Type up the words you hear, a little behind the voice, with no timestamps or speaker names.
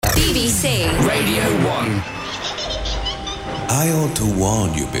BBC Radio 1. I ought to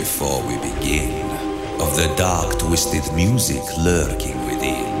warn you before we begin of the dark, twisted music lurking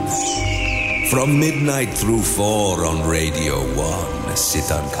within. From midnight through 4 on Radio 1, sit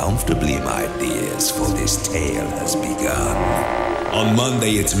uncomfortably, my dears, for this tale has begun. On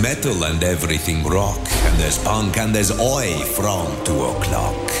Monday it's metal and everything rock, and there's punk and there's oi from 2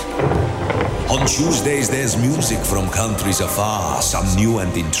 o'clock. On Tuesdays there's music from countries afar, some new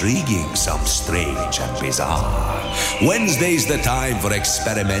and intriguing, some strange and bizarre. Wednesday's the time for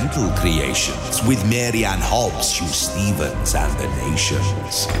experimental creations with Mary Ann Hobbs, Hugh Stevens and the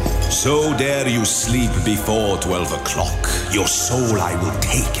Nations. So dare you sleep before 12 o'clock. Your soul I will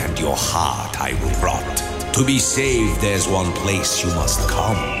take and your heart I will rot. To be saved there's one place you must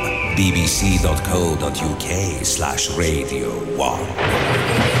come, bbc.co.uk/Radio 1.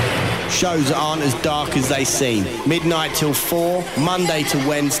 Shows that aren't as dark as they seem. Midnight till 4, Monday to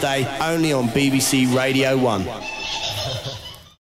Wednesday, only on BBC Radio 1.